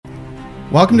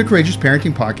Welcome to Courageous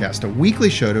Parenting Podcast, a weekly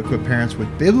show to equip parents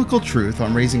with biblical truth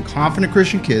on raising confident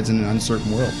Christian kids in an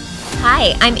uncertain world.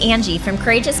 Hi, I'm Angie from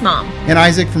Courageous Mom. And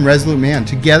Isaac from Resolute Man,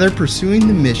 together pursuing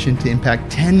the mission to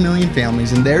impact 10 million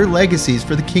families and their legacies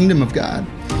for the kingdom of God.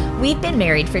 We've been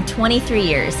married for 23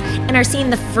 years and are seeing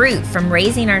the fruit from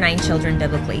raising our 9 children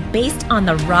biblically, based on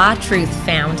the raw truth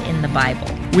found in the Bible.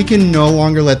 We can no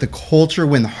longer let the culture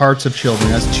win the hearts of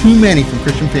children, as too many from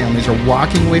Christian families are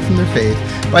walking away from their faith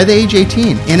by the age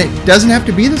 18. And it doesn't have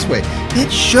to be this way.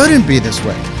 It shouldn't be this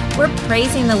way. We're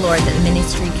praising the Lord that the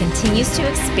ministry continues to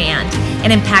expand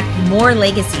and impact more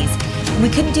legacies. We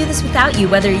couldn't do this without you,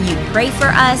 whether you pray for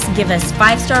us, give us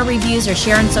 5-star reviews, or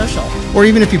share on social. Or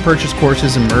even if you purchase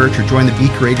courses and merch or join the Be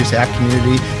Courageous app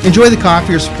community, enjoy the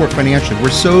coffee or support financially. We're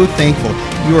so thankful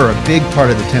you are a big part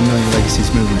of the 10 Million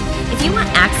Legacies movement. If you want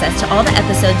access to all the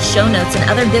episodes, show notes, and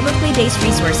other biblically based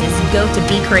resources, go to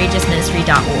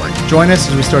becourageousministry.org. Join us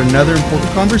as we start another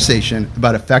important conversation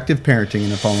about effective parenting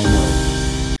in a fallen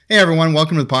world. Hey everyone,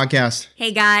 welcome to the podcast.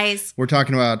 Hey guys. We're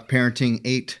talking about parenting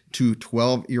 8 to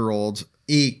 12-year-olds,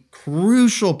 a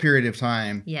crucial period of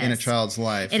time in a child's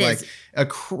life. It is a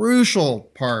crucial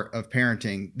part of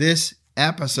parenting. This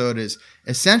episode is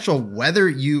essential whether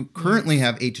you currently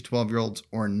have 8 to 12-year-olds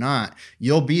or not.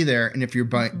 You'll be there, and if you're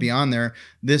beyond there,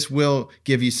 this will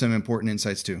give you some important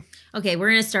insights too. Okay,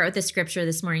 we're going to start with the scripture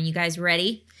this morning. You guys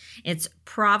ready? It's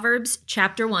Proverbs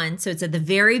chapter 1, so it's at the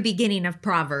very beginning of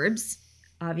Proverbs.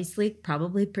 Obviously,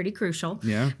 probably pretty crucial.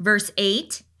 Yeah. Verse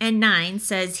 8 and 9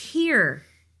 says, Hear,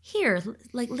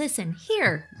 listen,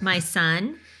 hear, my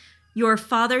son, your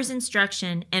father's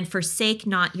instruction, and forsake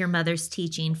not your mother's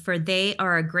teaching, for they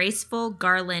are a graceful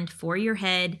garland for your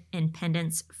head and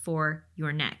pendants for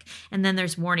your neck. And then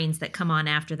there's warnings that come on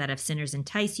after that. If sinners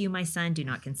entice you, my son, do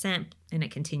not consent. And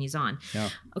it continues on. Yeah.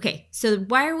 Okay, so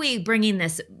why are we bringing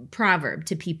this proverb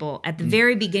to people at the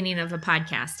very beginning of a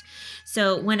podcast?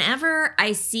 So whenever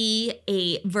I see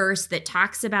a verse that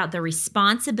talks about the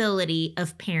responsibility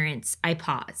of parents, I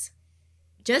pause.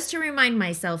 Just to remind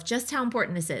myself just how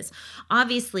important this is.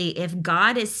 Obviously, if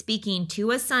God is speaking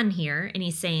to a son here and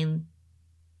he's saying,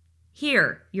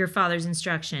 hear your father's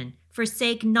instruction,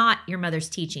 forsake not your mother's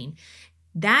teaching.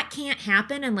 That can't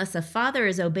happen unless a father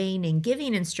is obeying and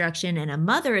giving instruction and a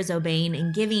mother is obeying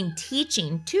and giving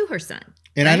teaching to her son.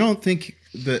 And right? I don't think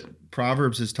that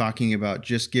Proverbs is talking about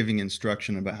just giving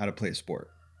instruction about how to play a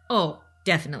sport. Oh,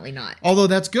 definitely not. Although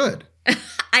that's good.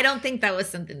 I don't think that was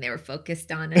something they were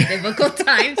focused on in biblical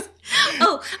times.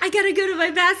 Oh, I got to go to my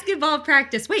basketball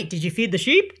practice. Wait, did you feed the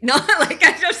sheep? No,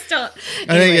 I just don't.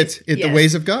 Anyway, I think it's the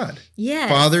ways of God. Yes.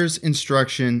 Father's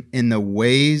instruction in the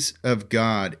ways of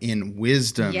God, in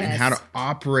wisdom, and how to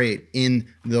operate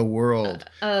in the world.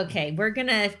 Okay, we're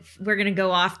gonna go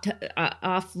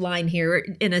offline here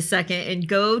in a second and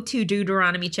go to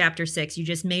Deuteronomy chapter 6. You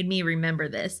just made me remember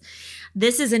this.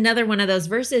 This is another one of those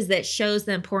verses that shows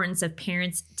the importance of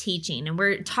parents teaching. And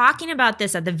we're talking about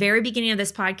this at the very beginning of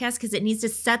this podcast because it needs to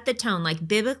set the tone. Like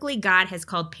biblically, God has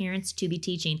called parents to be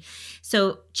teaching.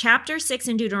 So chapter 6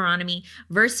 in Deuteronomy,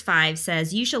 verse 5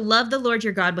 says, You shall love the Lord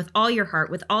your God with all your heart,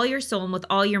 with all your soul, and with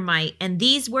all your might. And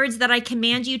these words that I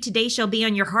command you today shall be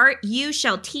on your heart. You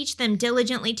shall teach them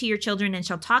diligently to your children and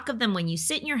shall talk of them when you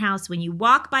sit in your house, when you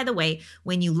walk by the way,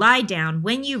 when you lie down,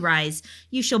 when you rise.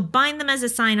 You shall bind them as a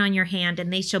sign on your hand,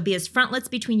 and they shall be as frontlets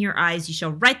between your eyes. You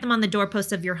shall write them on the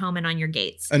doorposts of your home and on your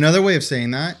gates. Another way of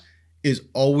saying that is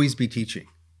always be teaching.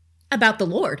 About the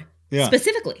Lord,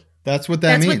 specifically. That's what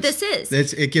that means. That's what this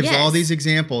is. It gives all these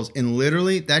examples. And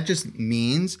literally, that just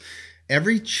means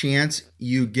every chance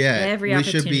you get, we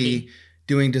should be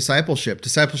doing discipleship.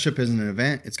 Discipleship isn't an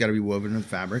event. It's got to be woven in the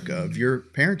fabric of your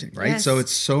parenting, right? Yes. So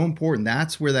it's so important.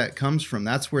 That's where that comes from.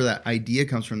 That's where that idea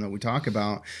comes from that we talk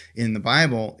about in the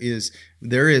Bible is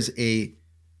there is a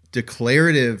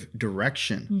declarative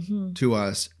direction to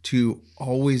us to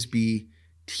always be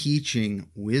teaching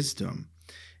wisdom.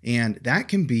 And that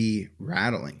can be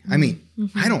rattling. I mean,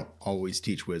 I don't always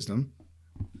teach wisdom.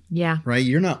 Yeah. Right?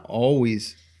 You're not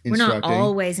always instructing. We're not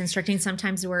always instructing.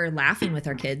 Sometimes we're laughing with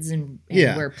our kids and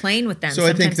we're playing with them. So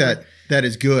sometimes I think that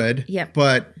is good. Yeah.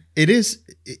 But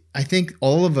I think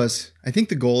all of us, I think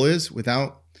the goal is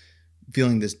without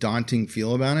feeling this daunting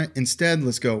feel about it, instead,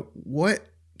 let's go, what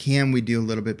can we do a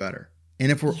little bit better?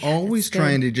 And if we're always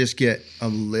trying to just get a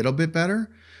little bit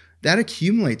better, that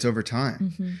accumulates over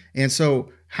time. And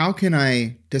so how can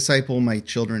I disciple my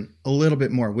children a little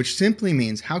bit more? Which simply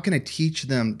means how can I teach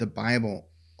them the Bible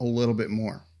a little bit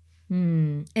more?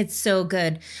 It's so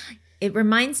good. It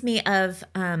reminds me of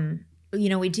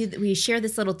we share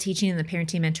this little teaching in the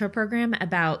Parenting Mentor Program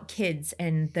about kids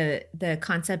and the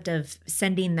concept of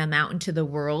sending them out into the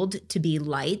world to be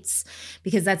lights,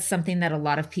 because that's something that a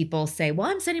lot of people say, well,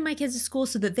 I'm sending my kids to school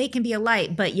so that they can be a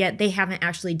light, but yet they haven't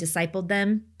actually discipled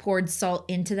them, poured salt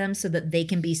into them so that they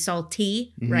can be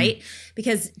salty, right?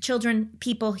 Because children,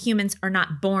 people, humans are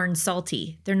not born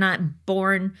salty. They're not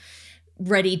born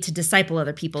ready to disciple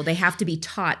other people. They have to be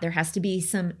taught. There has to be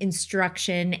some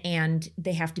instruction and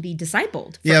they have to be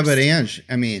discipled first. Yeah, but Ange,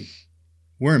 I mean,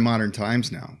 we're in modern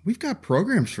times now. We've got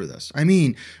programs for this. I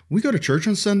mean, we go to church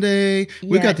on Sunday.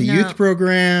 We've got the youth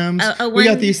programs. We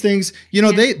got these things.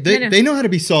 They know how to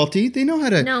be salty. They know how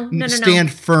to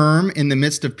stand firm in the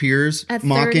midst of peers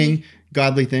mocking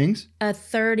godly things. A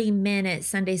 30-minute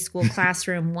Sunday school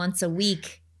classroom once a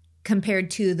week compared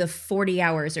to the 40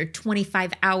 hours or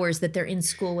 25 hours that they're in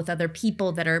school with other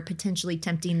people that are potentially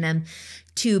tempting them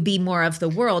to be more of the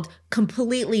world,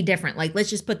 completely different. Like,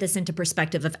 let's just put this into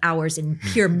perspective of hours in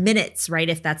pure minutes, right?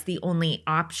 If that's the only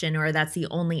option or that's the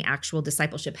only actual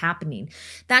discipleship happening,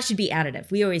 that should be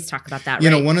additive. We always talk about that,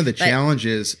 right? One of the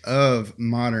challenges of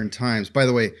modern times, by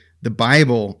the way, the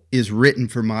Bible is written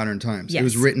for modern times. Yes. It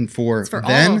was written for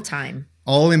then, all time.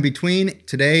 All in between,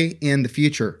 today and the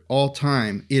future, all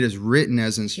time. It is written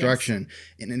as instruction,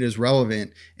 and it is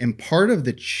relevant. And part of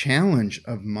the challenge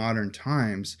of modern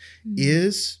times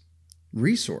is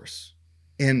resource.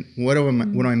 And what do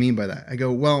I mean by that? I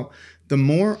go, well, the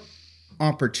more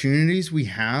opportunities we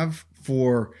have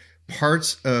for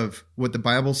parts of what the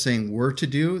Bible's saying we're to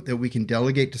do that we can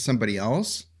delegate to somebody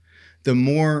else, the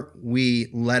more we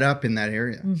let up in that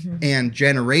area. And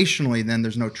generationally, then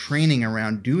there's no training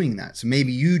around doing that. So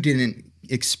maybe you didn't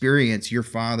experience your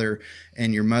father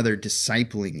and your mother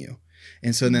discipling you.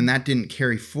 And so then that didn't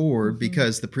carry forward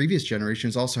because the previous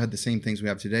generations also had the same things we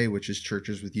have today, which is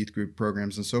churches with youth group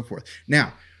programs and so forth.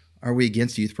 Now, are we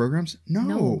against youth programs?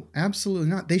 No, absolutely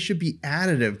not. They should be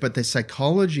additive. But the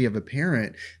psychology of a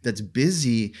parent that's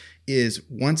busy is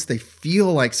once they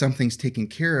feel like something's taken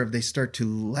care of, they start to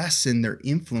lessen their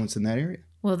influence in that area.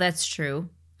 Well, that's true.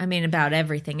 I mean, about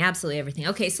everything, absolutely everything.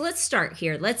 Okay, so let's start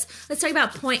here. Let's talk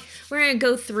about We're going to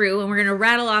go through and we're going to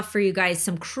rattle off for you guys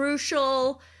some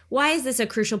why is this a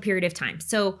crucial period of time?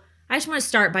 So I just want to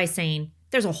start by saying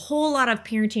there's a whole lot of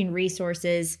parenting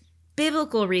resources,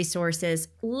 biblical resources,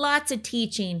 lots of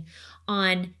teaching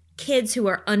on kids who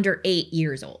are under 8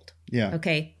 years old. Yeah.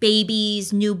 Okay.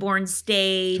 Babies, newborn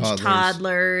stage,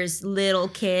 toddlers, little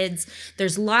kids.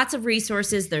 There's lots of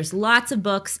resources. There's lots of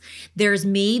books. There's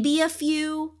maybe a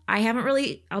few.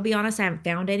 I'll be honest, I haven't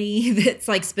found any that's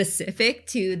like specific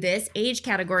to this age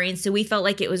category. And so we felt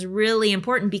like it was really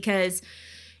important because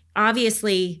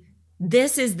obviously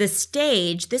this is the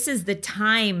stage, this is the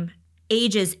time,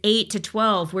 ages 8 to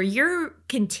 12, where you're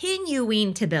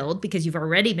continuing to build, because you've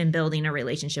already been building a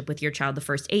relationship with your child the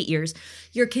first 8 years,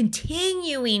 you're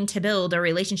continuing to build a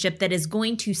relationship that is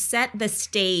going to set the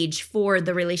stage for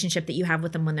the relationship that you have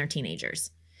with them when they're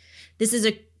teenagers. This is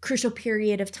a crucial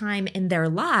period of time in their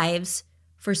lives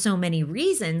for so many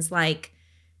reasons, like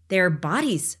their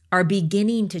bodies are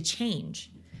beginning to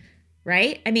change,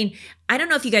 right? I mean, I don't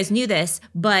know if you guys knew this,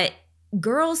 but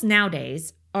girls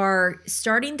nowadays are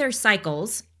starting their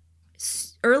cycles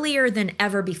earlier than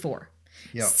ever before.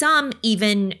 Yep. Some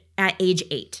even at age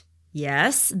 8.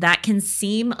 Yes, that can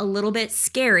seem a little bit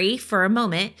scary for a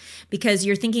moment because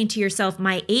you're thinking to yourself,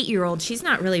 my 8-year-old, she's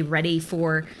not really ready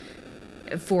for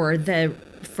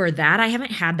that. I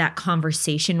haven't had that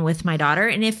conversation with my daughter.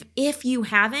 And if you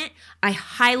haven't, I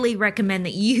highly recommend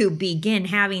that you begin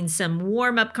having some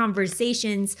warm-up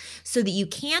conversations so that you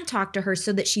can talk to her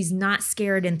so that she's not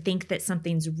scared and think that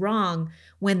something's wrong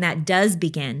when that does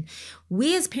begin.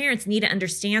 We as parents need to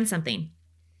understand something.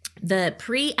 The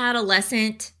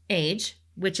pre-adolescent age,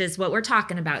 which is what we're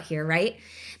talking about here, right?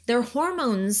 Their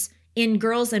hormones in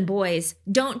girls and boys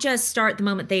don't just start the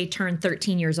moment they turn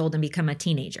 13 years old and become a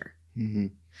teenager. Mm-hmm.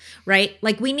 Right?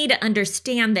 Like we need to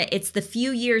understand that it's the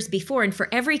few years before, and for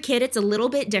every kid, it's a little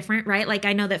bit different, right? Like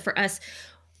I know that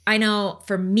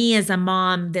for me as a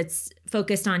mom that's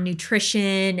focused on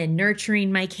nutrition and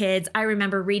nurturing my kids, I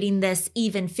remember reading this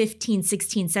even 15,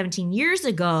 16, 17 years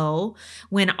ago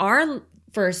when our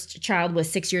first child was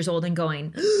 6 years old and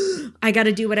going, I got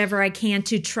to do whatever I can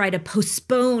to try to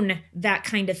postpone that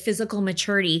kind of physical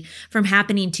maturity from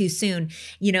happening too soon,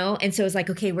 And so it's like,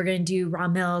 okay, we're going to do raw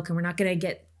milk and we're not going to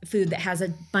get food that has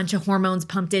a bunch of hormones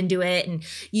pumped into it. And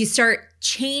you start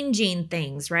changing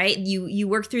things, right? You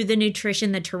work through the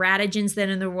nutrition, the teratogens that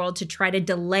are in the world to try to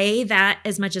delay that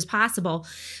as much as possible.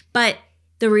 But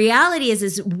the reality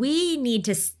is we need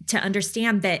to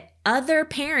understand that other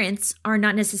parents are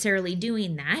not necessarily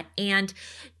doing that, and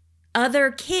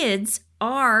other kids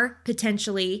are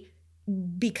potentially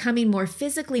becoming more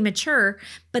physically mature,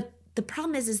 but the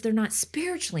problem is they're not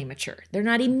spiritually mature. They're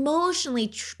not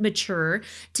emotionally mature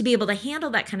to be able to handle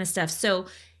that kind of stuff. So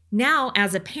now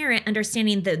as a parent,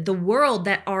 understanding the world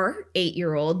that our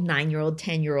 8-year-old, 9-year-old,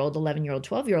 10-year-old, 11-year-old,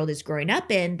 12-year-old is growing up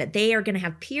in, that they are going to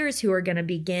have peers who are going to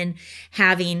begin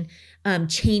having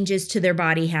changes to their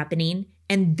body happening,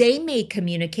 and they may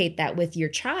communicate that with your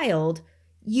child.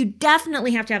 You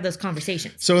definitely have to have those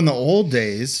conversations. So in the old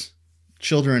days,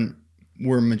 children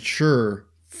were mature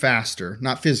faster,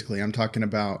 not physically. I'm talking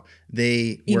about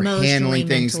they were handling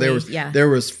things. There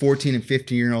was 14 and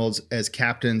 15-year-olds as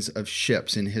captains of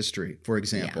ships in history, for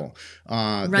example.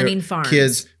 Running farms.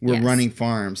 Kids were running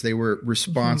farms. They were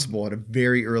responsible at a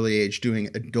very early age doing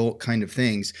adult kind of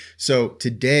things. So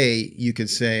today you could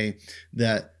say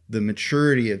that the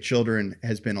maturity of children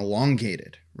has been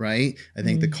elongated, right? I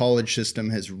think the college system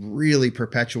has really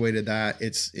perpetuated that.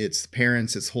 It's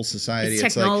parents, it's whole society.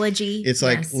 It's technology. It's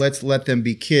like let's let them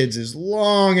be kids as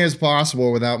long as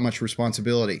possible without much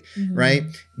responsibility, right?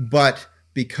 But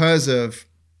because of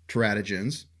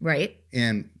teratogens, right,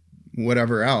 and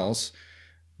whatever else,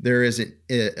 there is an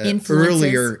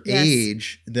earlier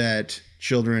age that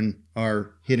children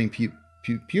are hitting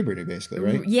puberty, basically,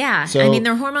 right? Yeah. So, I mean,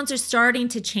 their hormones are starting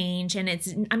to change,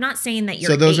 and I'm not saying that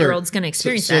your 8-year-old's going to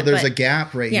experience that. So there's a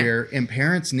gap right here, and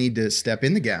parents need to step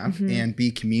in the gap and be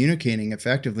communicating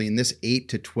effectively. And this 8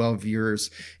 to 12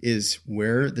 years is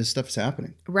where this stuff is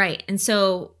happening. Right. And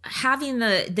so having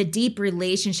the deep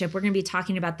relationship, we're going to be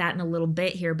talking about that in a little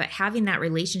bit here, but having that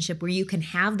relationship where you can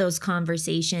have those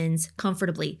conversations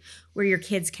comfortably, where your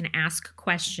kids can ask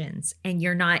questions and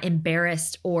you're not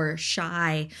embarrassed or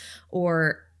shy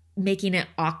or making it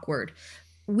awkward.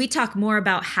 We talk more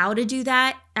about how to do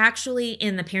that actually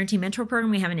in the Parenting Mentor Program.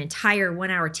 We have an entire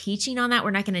 1-hour teaching on that.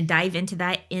 We're not going to dive into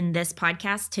that in this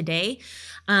podcast today.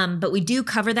 But we do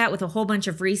cover that with a whole bunch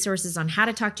of resources on how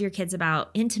to talk to your kids about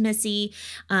intimacy,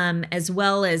 as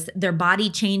well as their body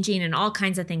changing and all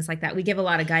kinds of things like that. We give a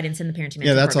lot of guidance in the Parenting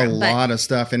Mentor Program. Yeah, that's a lot of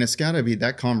stuff. And it's got to be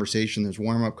that conversation. There's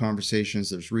warm-up conversations.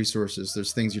 There's resources.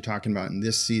 There's things you're talking about in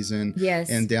this season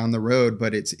and down the road.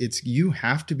 But it's you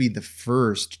have to be the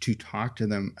first to talk to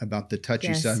them about the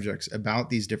touchy subjects, about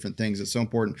these different things. It's so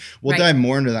important. We'll dive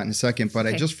more into that in a second. But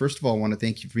I just, first of all, want to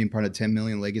thank you for being part of 10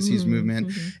 Million Legacies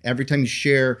movement. Every time you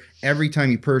share, every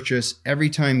time you purchase, every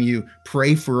time you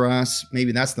pray for us,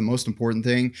 maybe that's the most important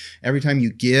thing. Every time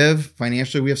you give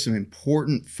financially, we have some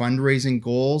important fundraising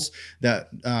goals that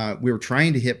we were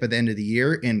trying to hit by the end of the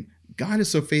year. And God is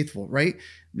so faithful, right?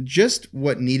 Just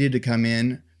what needed to come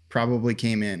in probably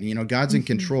came in. You know, God's in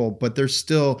control, but there's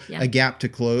still a gap to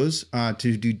close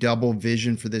to do double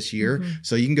vision for this year.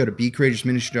 So you can go to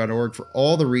becourageousministry.org for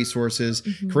all the resources,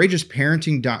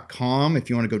 courageousparenting.com. If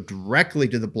you want to go directly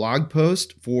to the blog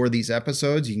post for these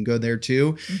episodes, you can go there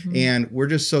too. And we're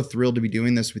just so thrilled to be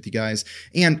doing this with you guys.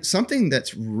 And something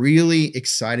that's really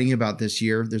exciting about this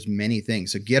year, there's many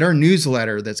things. So get our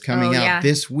newsletter that's coming out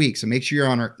this week. So make sure you're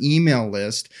on our email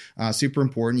list. Super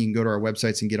important. You can go to our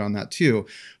websites and get on that too.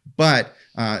 But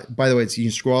by the way, you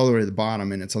can scroll all the way to the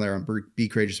bottom, and it's on there on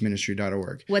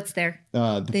becourageousministry.org. What's there?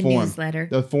 The form, newsletter.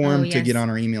 The form to get on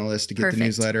our email list to get the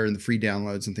newsletter and the free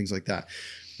downloads and things like that.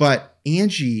 But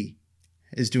Angie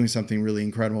is doing something really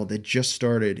incredible that just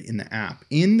started in the app.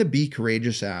 In the Be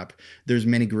Courageous app, there's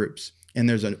many groups, and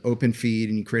there's an open feed,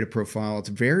 and you create a profile. It's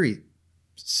very,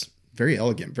 very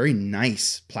elegant, very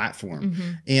nice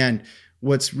platform. And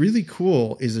what's really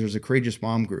cool is there's a Courageous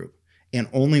Mom group, and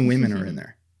only women are in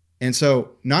there. And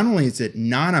so not only is it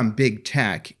not on big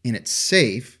tech and it's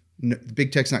safe,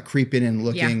 big tech's not creeping in,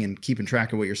 looking and keeping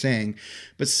track of what you're saying.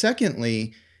 But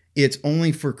secondly, it's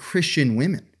only for Christian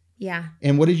women. Yeah.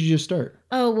 And what did you just start?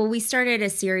 Oh, well, we started a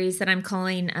series that I'm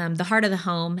calling The Heart of the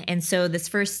Home. And so this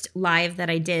first live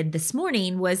that I did this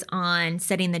morning was on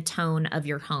setting the tone of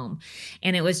your home.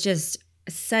 And it was just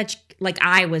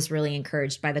I was really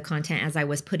encouraged by the content as I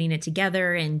was putting it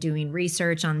together and doing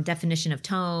research on definition of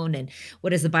tone and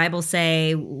what does the Bible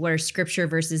say, what are scripture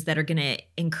verses that are going to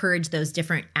encourage those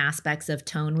different aspects of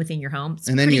tone within your home.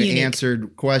 And then you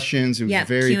answered questions. It was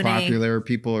very Q&A. Popular.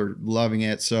 People are loving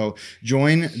it. So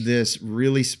join this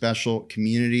really special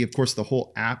community. Of course, the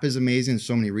whole app is amazing. There's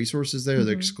so many resources there.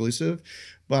 They're exclusive.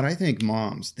 But I think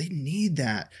moms, they need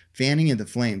that fanning of the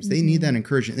flames. They need that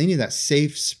encouragement. They need that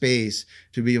safe space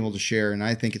to be able to share. And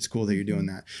I think it's cool that you're doing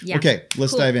that. Yeah. Okay,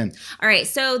 let's dive in. All right.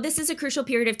 So this is a crucial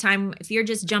period of time. If you're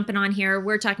just jumping on here,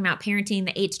 we're talking about parenting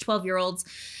the 8 to 12-year-olds.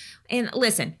 And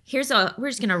listen, we're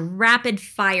just going to rapid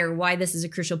fire why this is a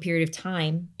crucial period of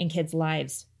time in kids'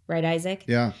 lives. Right, Isaac?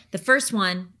 Yeah. The first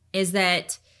one is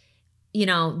that,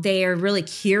 they are really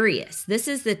curious. This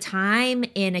is the time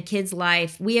in a kid's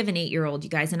life. We have an 8-year-old, you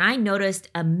guys, and I noticed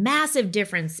a massive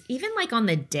difference, even like on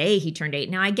the day he turned 8.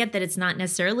 Now, I get that it's not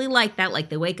necessarily like that, like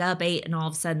they wake up 8 and all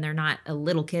of a sudden they're not a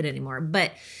little kid anymore.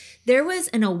 But there was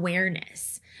an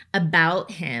awareness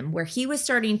about him where he was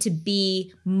starting to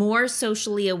be more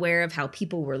socially aware of how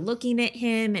people were looking at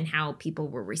him and how people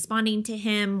were responding to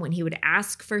him when he would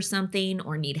ask for something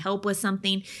or need help with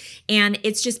something. And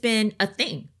it's just been a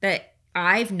thing that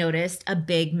I've noticed a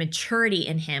big maturity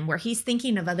in him where he's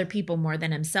thinking of other people more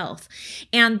than himself.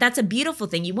 And that's a beautiful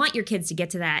thing. You want your kids to get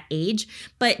to that age.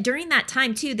 But during that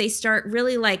time too, they start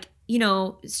really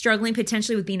struggling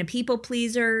potentially with being a people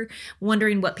pleaser,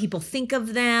 wondering what people think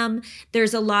of them.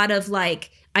 There's a lot of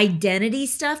identity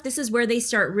stuff. This is where they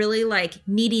start really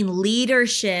needing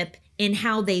leadership in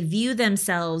how they view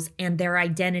themselves and their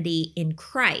identity in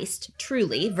Christ,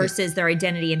 truly, versus their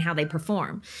identity in how they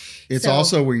perform. It's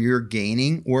also where you're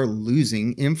gaining or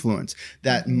losing influence,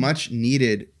 that much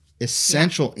needed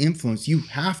essential influence you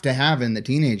have to have in the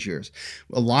teenage years.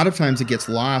 A lot of times it gets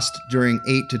lost during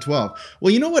 8 to 12.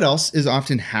 Well, you know what else is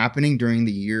often happening during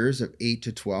the years of 8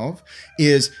 to 12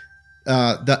 is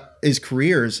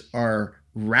careers are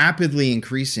rapidly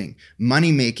increasing.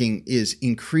 Money making is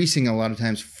increasing a lot of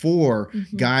times for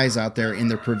guys out there in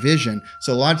their provision.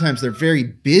 So a lot of times they're very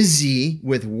busy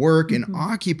with work and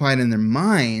occupied in their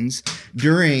minds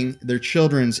during their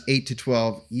children's 8 to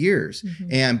 12 years.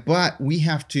 But we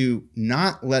have to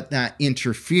not let that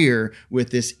interfere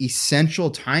with this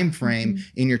essential time frame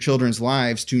in your children's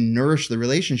lives to nourish the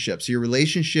relationship. So your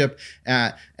relationship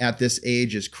at this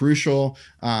age is crucial.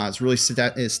 It's really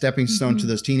a stepping stone to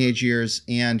those teenage years.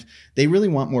 And they really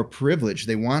want more privilege.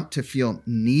 They want to feel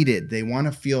needed. They want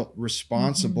to feel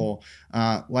responsible,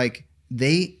 like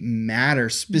they matter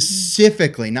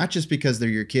specifically, not just because they're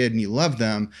your kid and you love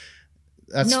them.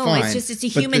 That's fine. It's a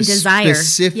human desire.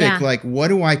 Specific, what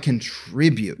do I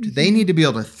contribute? They need to be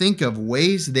able to think of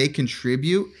ways they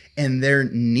contribute and they're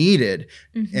needed.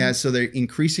 And so they're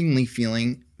increasingly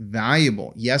feeling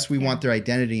valuable. Yes, we want their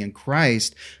identity in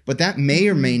Christ, but that may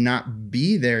or may not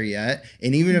be there yet.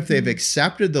 And even if they've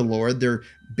accepted the Lord, they're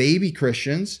baby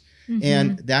Christians,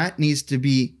 and that needs to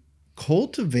be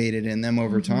cultivated in them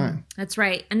over time. That's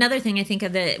right. Another thing I think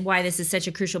of why this is such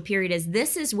a crucial period is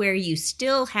this is where you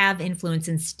still have influence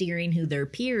in steering who their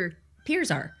peers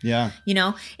are. Yeah.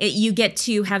 You get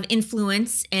to have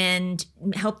influence and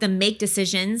help them make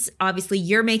decisions. Obviously,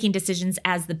 you're making decisions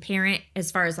as the parent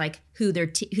as far as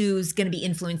who's going to be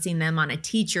influencing them on a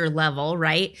teacher level,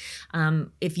 right?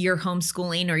 If you're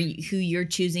homeschooling or who you're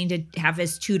choosing to have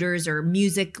as tutors or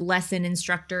music lesson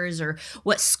instructors or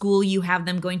what school you have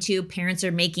them going to, parents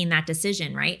are making that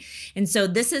decision, right? And so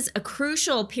this is a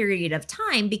crucial period of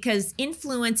time because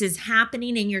influence is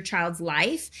happening in your child's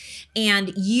life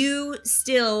and you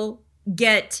still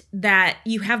get that,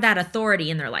 you have that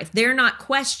authority in their life. They're not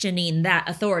questioning that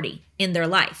authority in their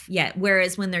life yet.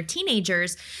 Whereas when they're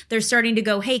teenagers, they're starting to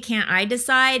go, hey, can't I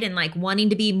decide? And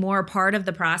wanting to be more a part of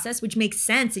the process, which makes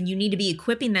sense. And you need to be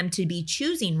equipping them to be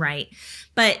choosing right.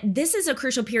 But this is a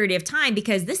crucial period of time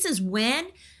because this is when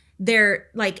their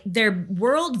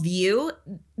worldview,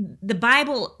 the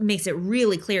Bible makes it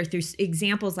really clear through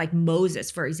examples like Moses,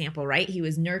 for example, right? He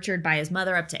was nurtured by his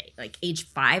mother up to age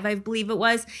 5, I believe it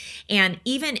was. And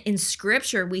even in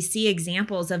scripture, we see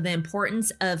examples of the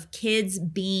importance of kids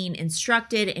being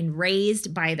instructed and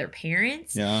raised by their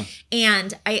parents. Yeah.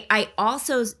 And I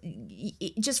also,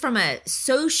 just from a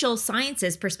social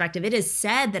sciences perspective, it is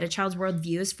said that a child's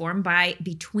worldview is formed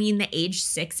between the age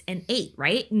 6 and 8,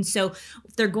 right? And so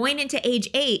if they're going into age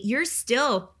 8, you're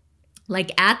still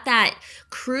at that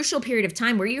crucial period of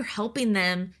time where you're helping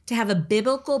them to have a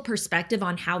biblical perspective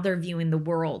on how they're viewing the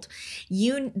world.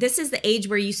 This is the age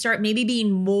where you start maybe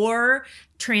being more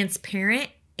transparent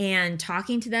and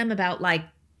talking to them about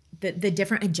the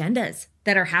different agendas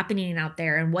that are happening out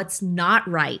there and what's not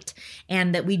right,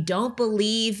 and that we don't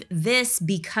believe this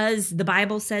because the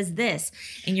Bible says this,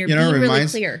 and you're being really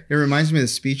clear. It reminds me of the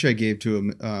speech I gave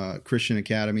to a Christian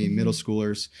academy, middle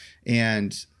schoolers,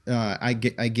 and I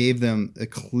gave them a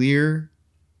clear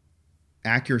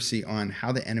accuracy on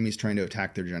how the enemy's trying to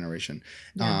attack their generation,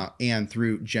 and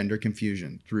through gender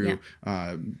confusion, through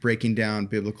breaking down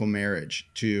biblical marriage,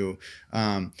 to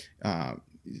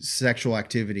sexual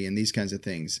activity and these kinds of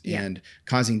things, and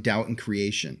causing doubt in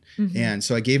creation. And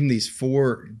so I gave them these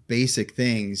 4 basic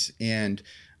things, and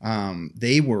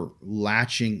they were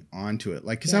latching onto it.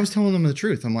 Like, because I was telling them the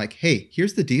truth. I'm like, hey,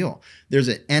 here's the deal. There's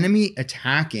an enemy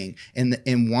attacking and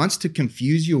wants to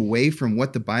confuse you away from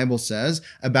what the Bible says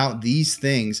about these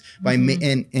things by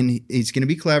and he's going to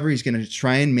be clever. He's going to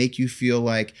try and make you feel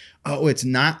like, oh, it's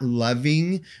not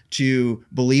loving to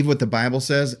believe what the Bible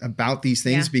says about these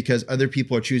things because other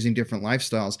people are choosing different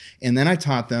lifestyles. And then I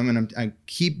taught them, and I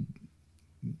keep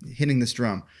hitting this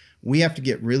drum. We have to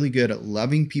get really good at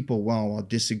loving people well while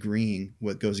disagreeing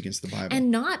what goes against the Bible.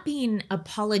 And not being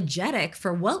apologetic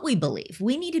for what we believe.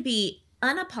 We need to be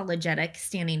unapologetic,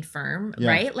 standing firm,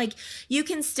 right? Like, you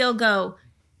can still go,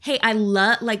 hey, I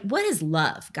love, like, what is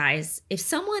love, guys? If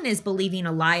someone is believing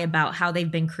a lie about how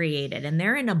they've been created and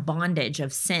they're in a bondage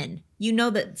of sin, you know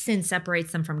that sin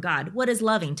separates them from God. What is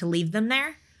loving? To leave them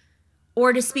there?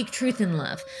 Or to speak truth in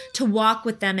love, to walk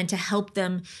with them and to help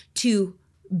them to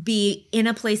be in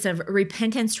a place of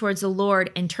repentance towards the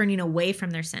Lord and turning away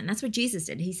from their sin. That's what Jesus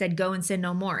did. He said, go and sin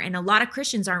no more. And a lot of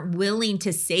Christians aren't willing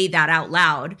to say that out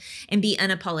loud and be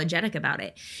unapologetic about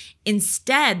it.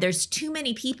 Instead, there's too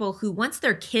many people who, once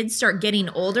their kids start getting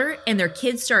older and their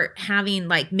kids start having,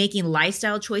 like, making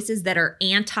lifestyle choices that are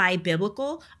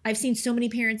anti-biblical, I've seen so many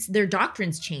parents, their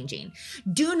doctrine's changing.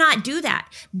 Do not do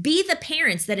that. Be the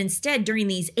parents that instead, during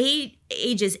these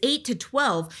ages 8 to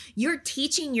 12, you're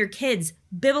teaching your kids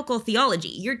biblical theology.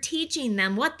 You're teaching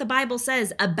them what the Bible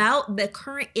says about the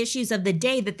current issues of the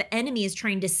day that the enemy is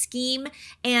trying to scheme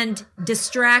and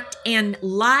distract and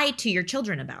lie to your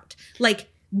children about. Like,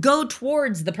 go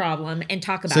towards the problem and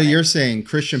talk about it. So you're saying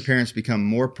Christian parents become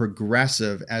more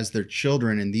progressive as their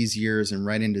children in these years and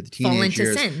right into the teenage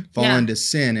years fall into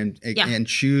sin and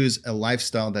choose a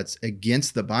lifestyle that's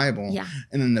against the Bible. Yeah.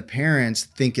 And then the parents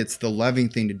think it's the loving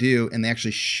thing to do, and they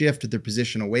actually shift their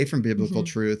position away from biblical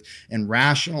truth and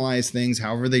rationalize things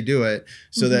however they do it,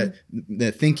 so that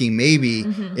the thinking maybe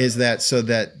is that so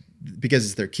that because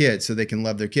it's their kid, so they can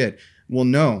love their kid. Well,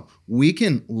 no, we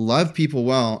can love people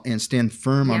well and stand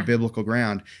firm on biblical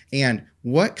ground. And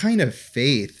what kind of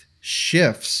faith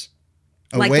shifts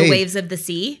away? Like the waves of the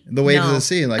sea? The waves of the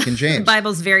sea, like in James. The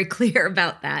Bible's very clear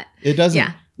about that. It doesn't.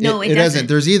 Yeah. No, it doesn't.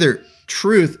 There's either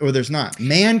truth or there's not.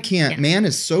 Man can't. Yeah. Man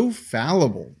is so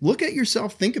fallible. Look at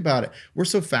yourself. Think about it. We're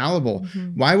so fallible.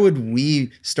 Why would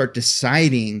we start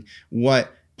deciding what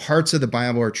parts of the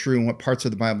Bible are true and what parts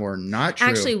of the Bible are not true?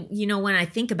 Actually, you know, when I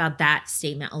think about that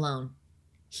statement alone,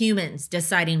 humans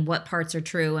deciding what parts are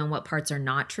true and what parts are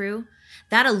not true,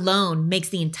 that alone makes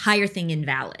the entire thing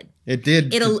invalid. It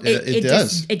did. It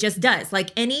does. It just does.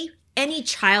 Like any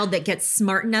child that gets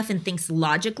smart enough and thinks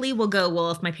logically will go,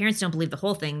 well, if my parents don't believe the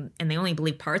whole thing and they only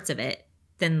believe parts of it,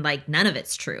 then, like, none of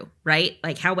it's true, right?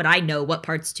 Like, how would I know what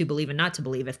parts to believe and not to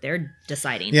believe if they're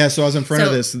deciding? Yeah, so I was in front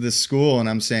of this school, and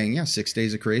I'm saying, 6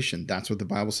 days of creation. That's what the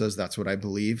Bible says. That's what I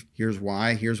believe. Here's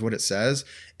why. Here's what it says.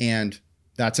 And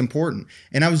that's important.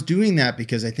 And I was doing that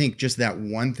because I think just that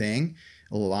one thing,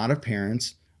 a lot of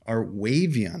parents are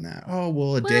wavy on that. Oh,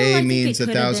 well, a day means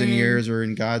 1,000 years, or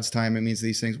in God's time, it means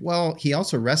these things. Well, he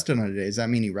also rested on a day. Does that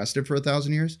mean he rested for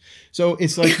 1,000 years? So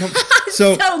it's like,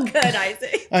 so good,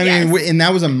 Isaac. I mean, and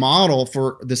that was a model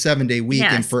for the 7-day week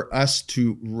and for us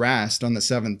to rest on the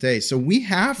seventh day. So we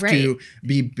have to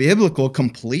be biblical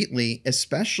completely,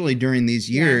 especially during these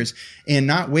years, and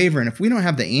not waver. And if we don't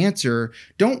have the answer,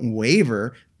 don't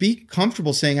waver. Be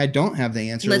comfortable saying, I don't have the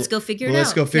answer. Let's go figure it out.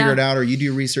 Let's go figure it out. Or you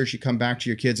do research, you come back to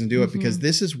your kids and do it, because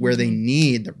this is where they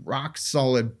need the rock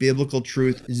solid biblical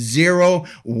truth, zero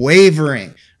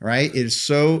wavering, right? It is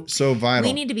so, so vital.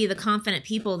 We need to be the confident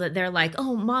people that they're like,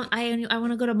 oh, mom, I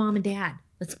want to go to mom and dad.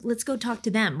 Let's go talk to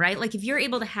them, right? Like, if you're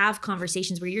able to have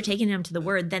conversations where you're taking them to the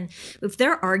word, then if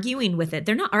they're arguing with it,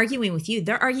 they're not arguing with you.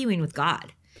 They're arguing with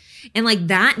God. And, like,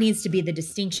 that needs to be the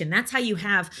distinction. That's how you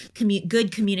have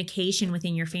good communication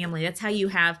within your family. That's how you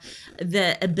have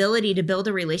the ability to build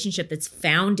a relationship that's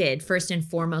founded first and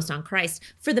foremost on Christ.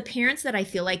 For the parents that I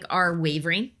feel like are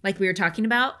wavering, like we were talking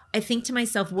about, I think to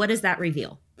myself, what does that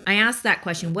reveal? I ask that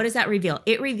question. What does that reveal?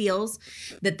 It reveals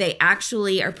that they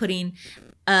actually are putting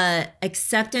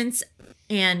acceptance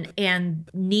and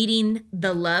needing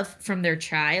the love from their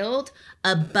child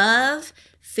above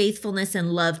faithfulness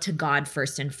and love to God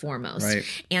first and foremost. Right.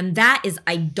 And that is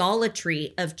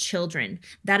idolatry of children.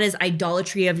 That is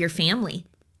idolatry of your family.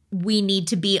 We need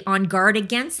to be on guard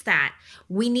against that.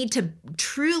 We need to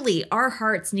truly, our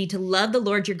hearts need to love the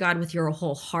Lord your God with your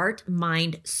whole heart,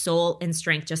 mind, soul, and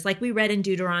strength, just like we read in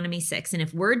Deuteronomy 6. And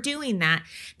if we're doing that,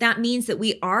 that means that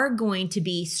we are going to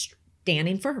be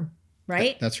standing firm.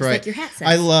 right? That's right. Like your hat says.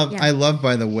 I love,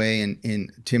 by the way, in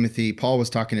Timothy, Paul was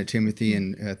talking to Timothy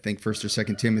in, I think, 1st or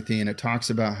 2nd Timothy, and it talks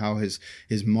about how his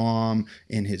mom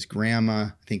and his grandma,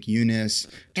 I think Eunice,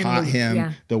 taught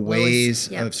him the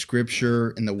ways of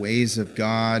Scripture and the ways of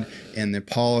God. And then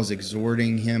Paul is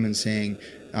exhorting him and saying,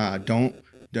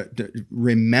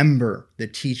 remember the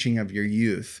teaching of your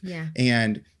youth. Yeah.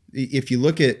 And if you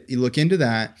look into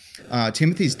that,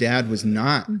 Timothy's dad was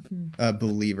not a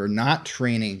believer, not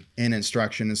training in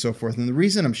instruction and so forth. And the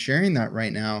reason I'm sharing that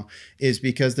right now is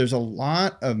because there's a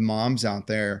lot of moms out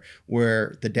there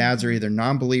where the dads are either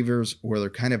non-believers or they're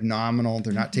kind of nominal.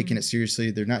 They're not taking it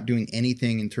seriously. They're not doing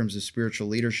anything in terms of spiritual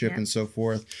leadership and so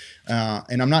forth.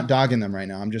 And I'm not dogging them right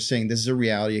now. I'm just saying this is a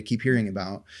reality I keep hearing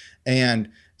about.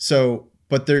 And so,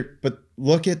 but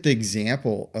look at the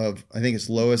example of, I think it's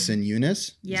Lois and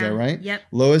Eunice. Yeah. Is that right? Yep.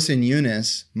 Lois and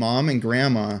Eunice, mom and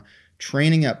grandma,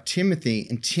 training up Timothy.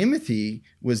 And Timothy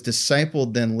was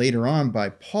discipled then later on by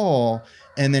Paul.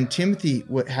 And then Timothy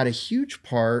had a huge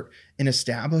part in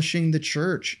establishing the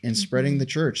church and spreading the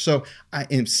church. So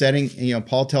in setting,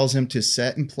 Paul tells him to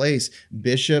set in place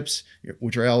bishops,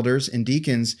 which are elders, and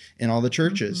deacons in all the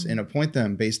churches and appoint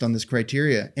them based on this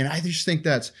criteria. And I just think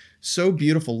that's so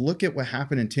beautiful. Look at what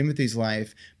happened in Timothy's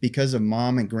life because of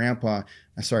mom and grandma,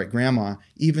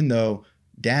 even though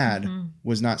dad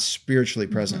was not spiritually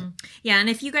present. Yeah, and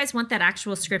if you guys want that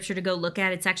actual scripture to go look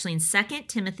at, it's actually in 2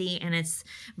 Timothy, and it's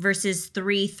verses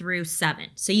 3-7.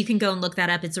 So you can go and look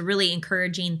that up. It's a really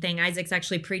encouraging thing. Isaac's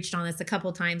actually preached on this a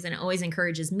couple times, and it always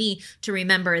encourages me to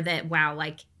remember that, wow,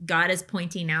 like God is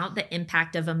pointing out the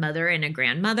impact of a mother and a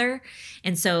grandmother.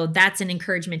 And so that's an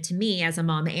encouragement to me as a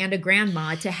mom and a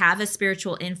grandma to have a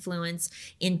spiritual influence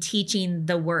in teaching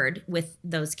the word with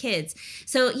those kids.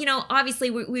 So, obviously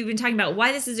we've been talking about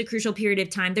why this is a crucial period of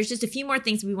time. There's just a few more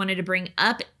things we wanted to bring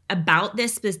up about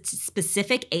this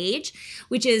specific age,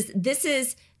 which is this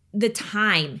is the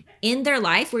time in their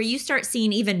life where you start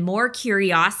seeing even more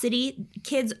curiosity.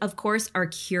 Kids, of course, are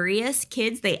curious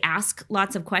kids. They ask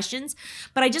lots of questions.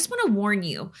 But I just want to warn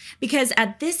you, because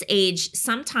at this age,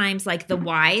 sometimes like the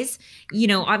whys,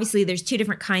 obviously there's two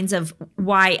different kinds of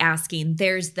why asking.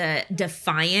 There's the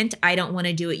defiant, I don't want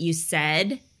to do what you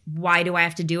said. Why do I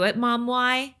have to do it, Mom?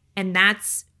 Why? And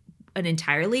that's an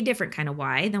entirely different kind of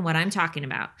why than what I'm talking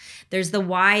about. There's the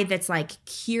why that's like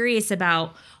curious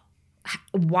about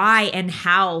why and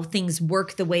how things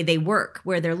work the way they work,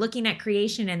 where they're looking at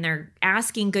creation and they're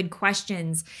asking good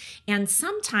questions. And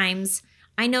sometimes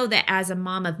I know that as a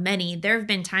mom of many, there have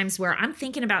been times where I'm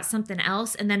thinking about something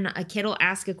else and then a kid will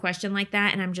ask a question like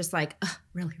that. And I'm just like,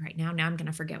 really right now I'm going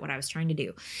to forget what I was trying to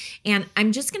do. And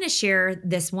I'm just going to share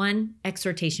this one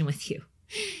exhortation with you.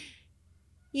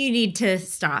 You need to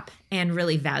stop and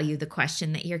really value the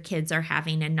question that your kids are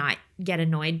having and not get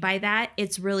annoyed by that.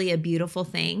 It's really a beautiful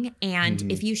thing. And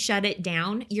if you shut it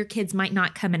down, your kids might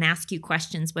not come and ask you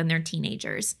questions when they're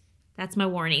teenagers. That's my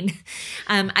warning.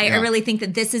 I really think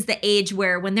that this is the age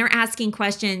where when they're asking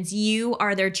questions, you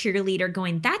are their cheerleader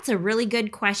going, that's a really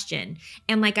good question.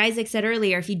 And like Isaac said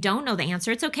earlier, if you don't know the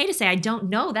answer, it's okay to say, I don't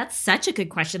know. That's such a good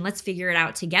question. Let's figure it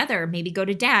out together. Maybe go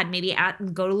to dad,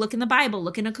 go to look in the Bible,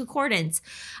 look in a concordance.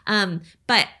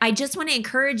 But I just want to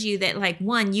encourage you that like,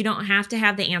 one, you don't have to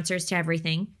have the answers to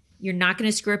everything. You're not going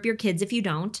to screw up your kids if you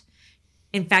don't.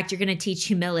 In fact, you're going to teach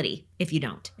humility if you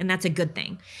don't. And that's a good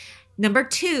thing. Number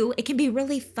two, it can be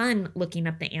really fun looking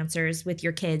up the answers with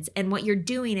your kids. And what you're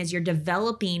doing is you're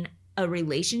developing a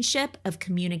relationship of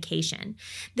communication.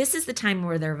 This is the time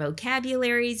where their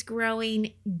vocabulary is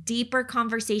growing, deeper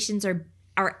conversations are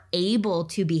able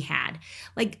to be had.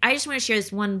 Like, I just want to share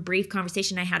this one brief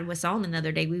conversation I had with Solomon the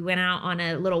other day. We went out on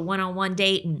a little one-on-one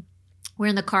date and we're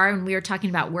in the car and we were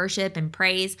talking about worship and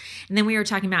praise. And then we were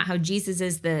talking about how Jesus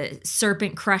is the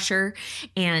serpent crusher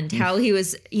and how he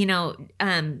was,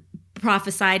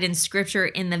 prophesied in scripture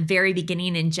in the very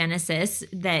beginning in Genesis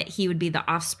that he would be the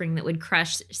offspring that would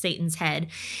crush Satan's head.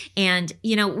 And,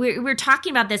 we're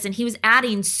talking about this and he was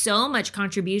adding so much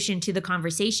contribution to the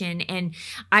conversation. And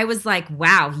I was like,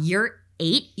 wow, you're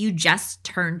 8. You just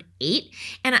turned 8.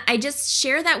 And I just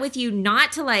share that with you,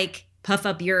 not to like puff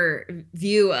up your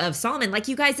view of Solomon. Like,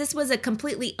 you guys, this was a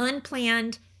completely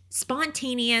unplanned,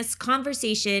 spontaneous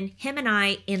conversation, him and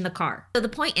I in the car. So the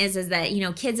point is that,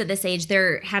 kids at this age,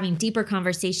 they're having deeper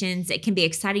conversations. It can be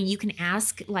exciting. You can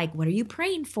ask, like, what are you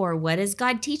praying for? What is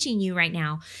God teaching you right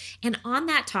now? And on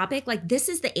that topic, like, this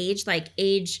is the age,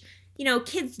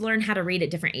 kids learn how to read at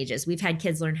different ages. We've had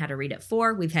kids learn how to read at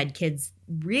 4. We've had kids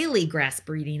really grasp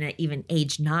reading at even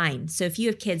age 9. So if you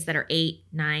have kids that are 8,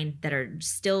 9, that are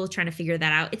still trying to figure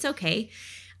that out, it's okay.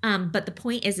 But the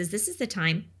point is this is the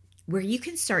time where you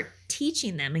can start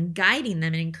teaching them and guiding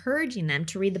them and encouraging them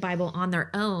to read the Bible on their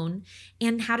own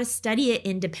and how to study it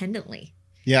independently.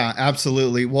 Yeah,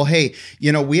 absolutely. Well, hey,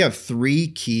 we have 3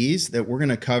 keys that we're going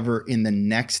to cover in the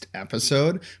next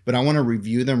episode, but I want to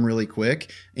review them really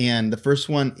quick. And the first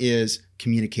one is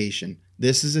communication.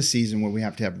 This is a season where we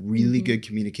have to have really good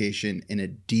communication in a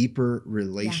deeper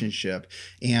relationship.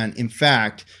 Yeah. And in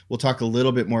fact, we'll talk a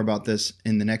little bit more about this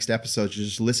in the next episode.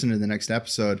 Just listen to the next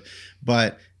episode.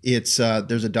 But it's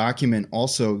there's a document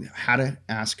also, how to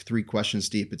ask 3 questions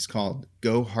deep. It's called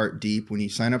Go Heart Deep. When you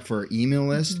sign up for our email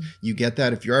list, you get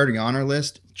that. If you're already on our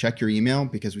list, check your email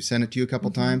because we sent it to you a couple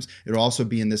times. It'll also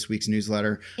be in this week's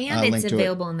newsletter. And it's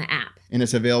available in the app. And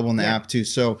it's available in the app too.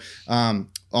 So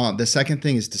the second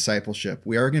thing is discipleship.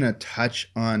 We are going to touch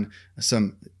on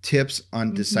some tips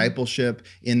on discipleship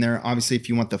in there. Obviously, if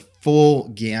you want the full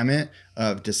gamut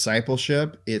of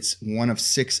discipleship, it's one of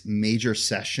 6 major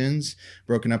sessions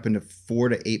broken up into 4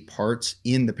 to 8 parts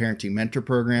in the Parenting Mentor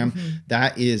Program.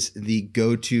 That is the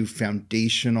go-to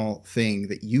foundational thing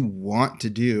that you want to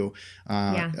do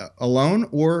alone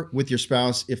or with your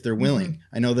spouse if they're willing.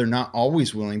 I know they're not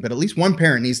always willing, but at least one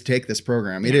parent needs to take this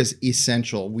program. It is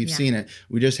essential. We've seen it.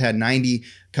 We just had 90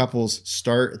 couples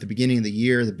start at the beginning of the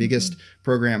year, the biggest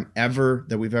program ever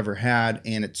that we've ever had.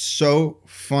 And it's so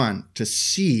fun to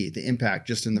see the impact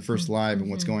just in the first live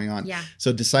and what's going on. Yeah.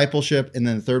 So discipleship. And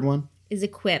then the third one is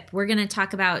equip. We're going to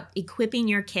talk about equipping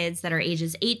your kids that are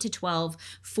ages 8 to 12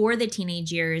 for the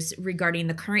teenage years regarding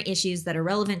the current issues that are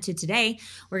relevant to today.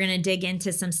 We're going to dig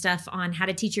into some stuff on how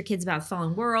to teach your kids about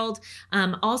fallen world.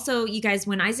 Also, you guys,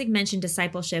 when Isaac mentioned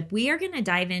discipleship, we are going to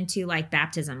dive into like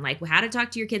baptism, like how to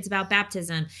talk to your kids about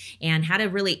baptism and how to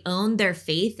really own their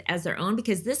faith as their own,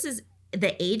 because this is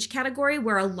the age category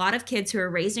where a lot of kids who are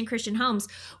raised in Christian homes,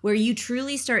 where you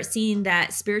truly start seeing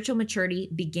that spiritual maturity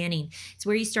beginning. It's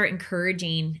where you start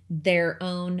encouraging their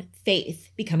own faith,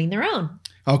 becoming their own.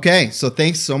 Okay, so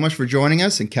thanks so much for joining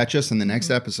us, and catch us in the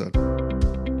next episode.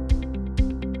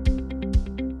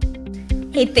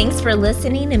 Hey, thanks for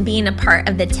listening and being a part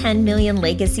of the 10 Million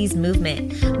Legacies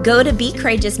movement. Go to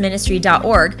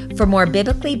becourageousministry.org for more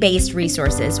biblically based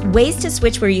resources, ways to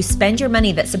switch where you spend your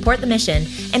money that support the mission,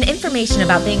 and information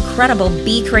about the incredible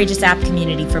Be Courageous app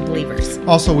community for believers.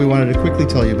 Also, we wanted to quickly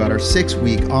tell you about our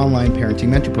 6-week online parenting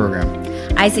mentor program.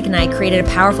 Isaac and I created a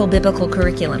powerful biblical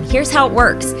curriculum. Here's how it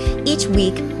works. Each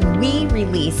week, we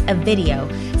release a video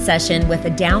session with a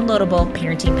downloadable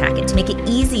parenting packet to make it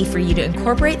easy for you to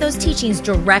incorporate those teachings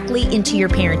directly into your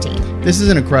parenting. This is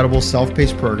an incredible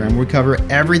self-paced program where we cover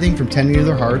everything from tending to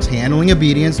their hearts, handling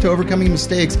obedience, to overcoming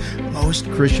mistakes most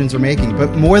Christians are making.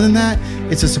 But more than that,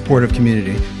 it's a supportive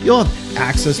community. You'll have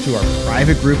access to our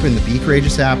private group in the Be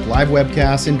Courageous app, live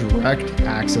webcasts, and direct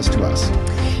access to us.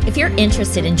 If you're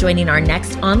interested in joining our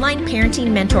next online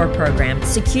parenting mentor program,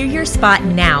 secure your spot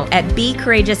now at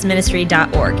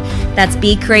becourageousministry.org. That's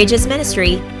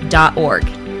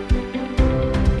becourageousministry.org.